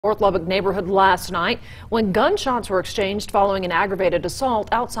North Lubbock neighborhood last night when gunshots were exchanged following an aggravated assault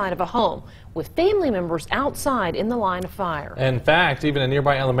outside of a home, with family members outside in the line of fire. In fact, even a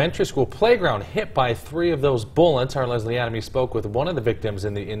nearby elementary school playground hit by 3 of those bullets. Our Leslie Adamy spoke with one of the victims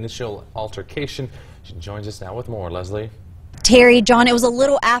in the initial altercation. She joins us now with more. Leslie. Terry, John, it was a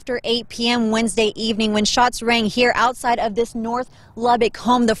little after 8 p.m. Wednesday evening when shots rang here outside of this North Lubbock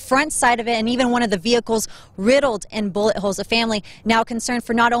home. The front side of it and even one of the vehicles riddled in bullet holes. A family now concerned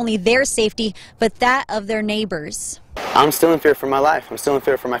for not only their safety, but that of their neighbors. I'm still in fear for my life. I'm still in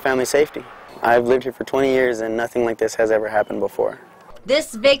fear for my family's safety. I've lived here for 20 years and nothing like this has ever happened before.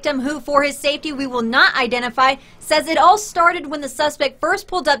 This victim, who for his safety we will not identify, says it all started when the suspect first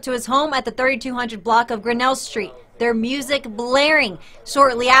pulled up to his home at the 3200 block of Grinnell Street. Their music blaring.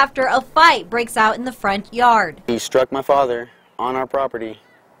 Shortly after, a fight breaks out in the front yard. He struck my father on our property,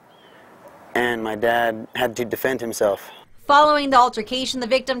 and my dad had to defend himself. Following the altercation, the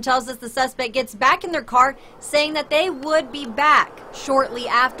victim tells us the suspect gets back in their car, saying that they would be back. Shortly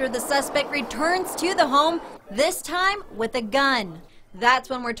after, the suspect returns to the home, this time with a gun. That's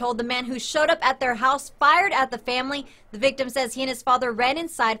when we're told the man who showed up at their house fired at the family. The victim says he and his father ran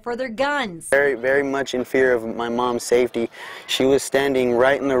inside for their guns. Very much in fear of my mom's safety. She was standing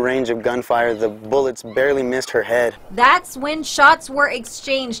right in the range of gunfire. The bullets barely missed her head. That's when shots were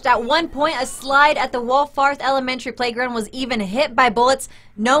exchanged. At one point, a slide at the Wolfarth Elementary playground was even hit by bullets.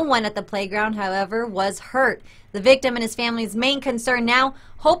 No one at the playground, however, was hurt. The victim and his family's main concern now,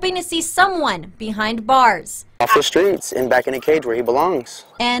 hoping to see someone behind bars. Off the streets and back in a cage where he belongs.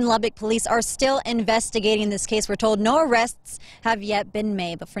 And Lubbock police are still investigating this case. We're told no arrests have yet been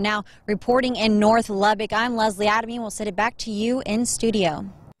made. But for now, reporting in North Lubbock, I'm Leslie Adamy. We'll send it back to you in studio.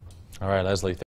 All right, Leslie.